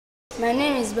My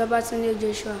name is Babatunde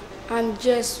Joshua. I'm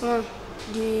just one.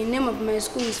 The name of my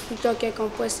school is Future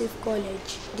Comprehensive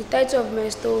College. The title of my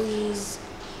story is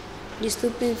The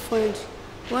Stupid Friend.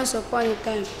 Once upon a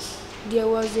time, there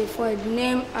was a friend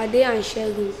named Ade and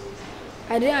Segun.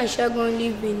 Ade and Segun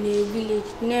lived in a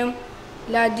village named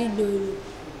Ladidolu.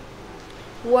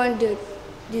 One day,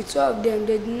 the two of them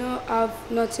did not have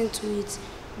nothing to eat.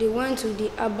 They went to the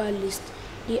herbalist.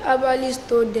 The herbalist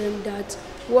told them that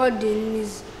what they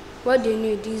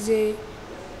need is a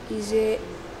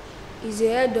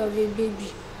head of a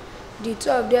baby. The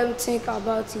two of them think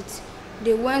about it.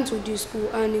 They went to the school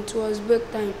and it was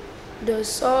break time. They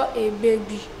saw a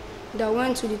baby that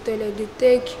went to the toilet. They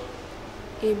take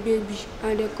a baby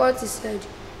and they cut his head.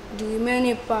 The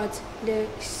remaining part, they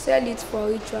sell it for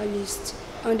ritualists.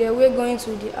 On their way going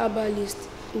to the herbalist,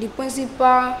 the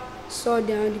principal saw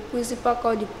them and the principal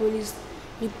called the police.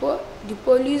 The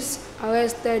police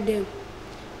arrested them,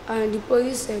 and the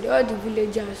police said all the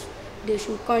villagers they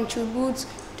should contribute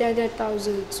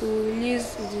 10,000 to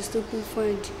release the stupid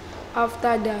friend.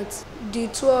 After that, the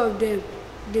two of them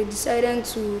they decided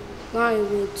to run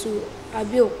away to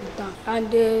Abeokuta, and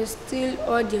they steal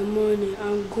all their money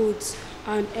and goods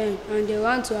and they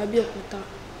ran to Abeokuta.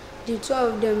 The two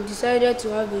of them decided to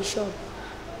have a shop.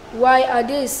 While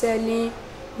Ade is selling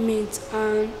meat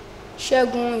and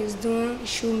Segun is doing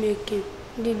shoemaking,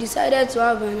 they decided to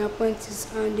have an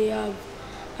apprentice, and they have.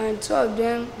 And two of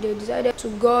them they decided to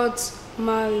get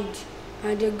married,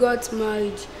 and they got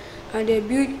married, and they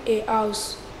built a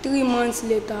house. 3 months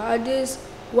later, Ade's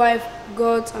wife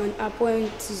got an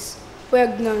apprentice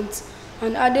pregnant,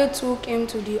 and Ade took him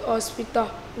to the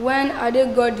hospital. When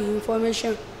Ade got the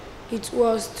information, it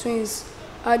was twins.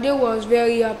 Ade was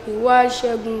very happy while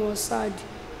Segun was sad.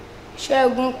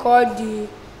 Segun called the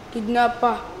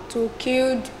kidnapper to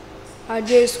kill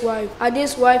Ade's wife.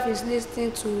 Ade's wife is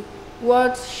listening to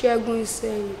what Segun is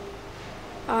saying,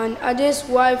 and Ade's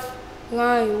wife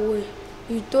ran away.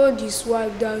 He told his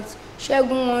wife that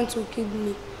Segun wants to kill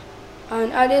me,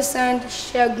 and Ade sent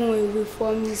Segun away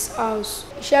from his house.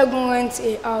 Segun went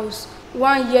a house.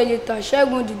 1 year later,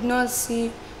 Segun did not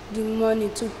see the money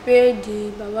to pay the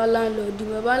Baba landlord. The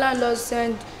Baba landlord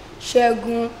sent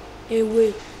Segun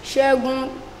away. Segun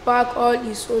packed all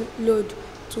his load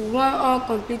to one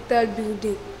uncompleted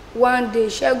building. One day,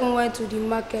 Segun went to the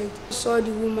market, saw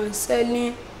the woman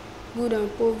selling good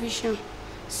and provision.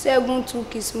 Segun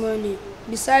took his money.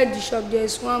 Beside the shop, there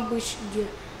is one bush there,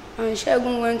 and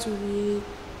Segun went to the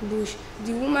bush.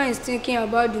 The woman is thinking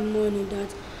about the money,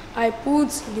 that I put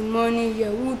the money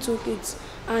here, who took it?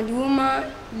 And the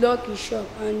woman locked his shop,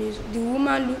 and the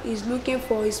woman is looking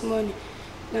for his money.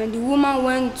 And the woman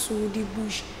went to the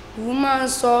bush. The woman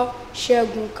saw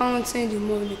Segun counting the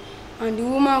money, and the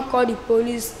woman called the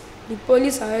police. The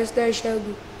police arrested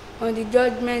Segun. On the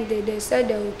judgment day, they said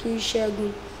they will kill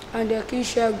Segun, and they killed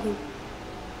Segun.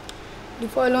 The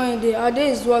following day,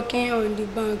 Ade is working on the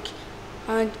bank,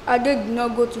 and Ade did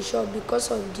not go to shop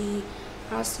because of the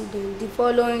accident. The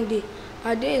following day,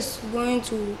 Ade is going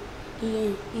to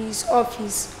his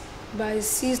office by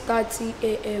 6:30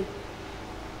 a.m.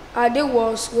 Ade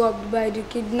was robbed by the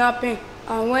kidnapping,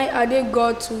 and when Ade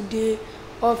got to the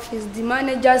office, the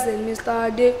manager said, "Mr.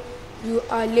 Ade, you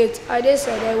are late." Ade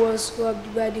said, "I was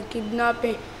robbed by the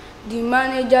kidnapping." The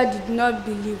manager did not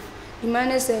believe. The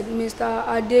manager said, "Mr.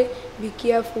 Ade, be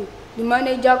careful." The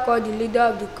manager called the leader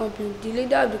of the company. The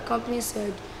leader of the company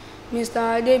said, "Mr.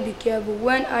 Ade, be careful."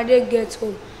 When Ade gets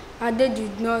home, Ade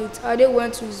did not eat. Ade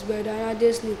went to his bed and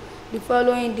Ade slept. The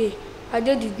following day,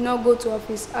 Ade did not go to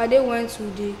office. Ade went to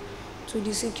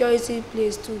the security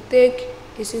place to take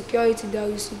a security that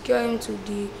will secure him to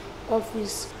the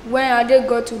office. When Ade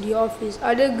got to the office,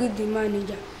 Ade greeted the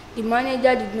manager. The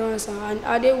manager did not answer, and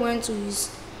Ade went to his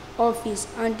office.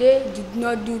 Ade did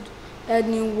not do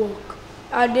any work.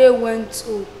 Ade went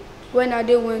home. When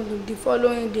Ade went home the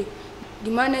following day,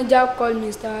 the manager called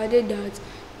Mr. Ade that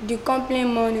the company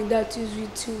money that is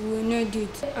with you, we need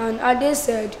it. And Ade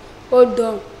said, "Hold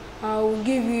on, I will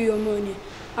give you your money."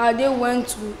 Ade went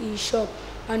to his shop,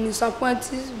 and his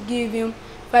apprentice gave him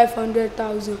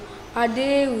 500,000.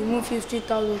 Ade removed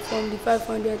 50,000 from the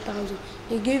 500,000.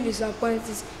 He gave his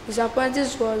apprentice. His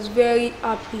apprentice was very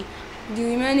happy. The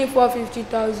remaining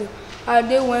 450,000,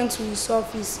 Ade went to his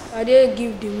office. Ade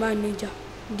gave the manager.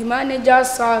 The manager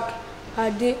sacked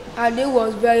Ade. Ade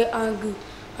was very angry,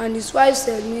 and his wife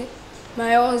said,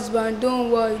 "My husband,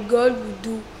 don't worry, God will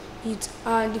do it."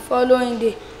 And the following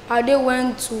day, Ade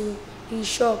went to his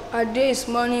shop. Ade is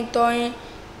monitoring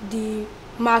the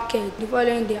market. The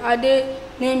following day, Ade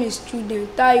named his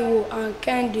student Taiwo and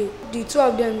Kende. The two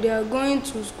of them, they are going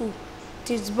to school.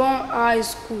 Tisbon High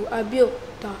School,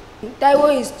 Abeokuta.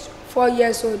 Taiwo is 4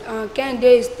 years old and Kehinde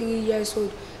is 3 years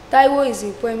old. Taiwo is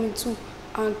in primary 2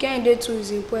 and Kehinde too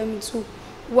is in primary 2.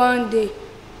 One day,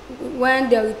 when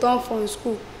they returned from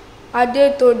school,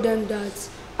 Ade told them that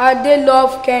Ade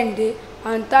loved Kehinde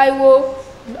and Taiwo,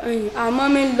 and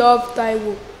mommy loved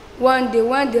Taiwo. One day,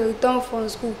 when they returned from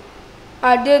school,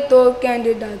 Ade told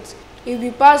Kehinde that if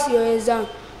you pass your exam,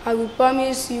 I will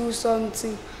promise you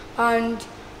something.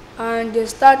 And they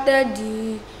started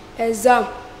the exam,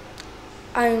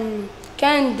 and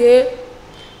Kehinde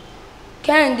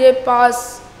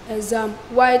passed exam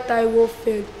while Taiwo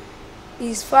failed.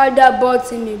 His father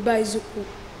bought him a bicycle.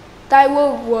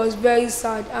 Taiwo was very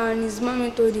sad, and his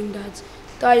mommy told him that,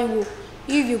 Taiwo,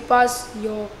 if you pass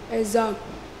your exam,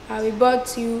 I will buy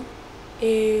you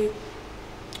a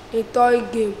toy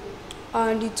game.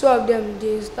 And the two of them,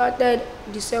 they started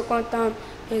the second term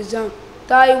exam.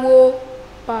 Taiwo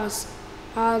passed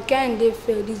and Kehinde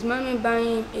failed. His mommy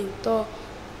buying him a toy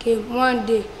game. One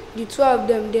day, the two of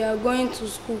them, they are going to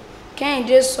school.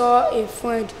 Kehinde saw a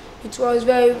friend. It was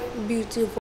very beautiful.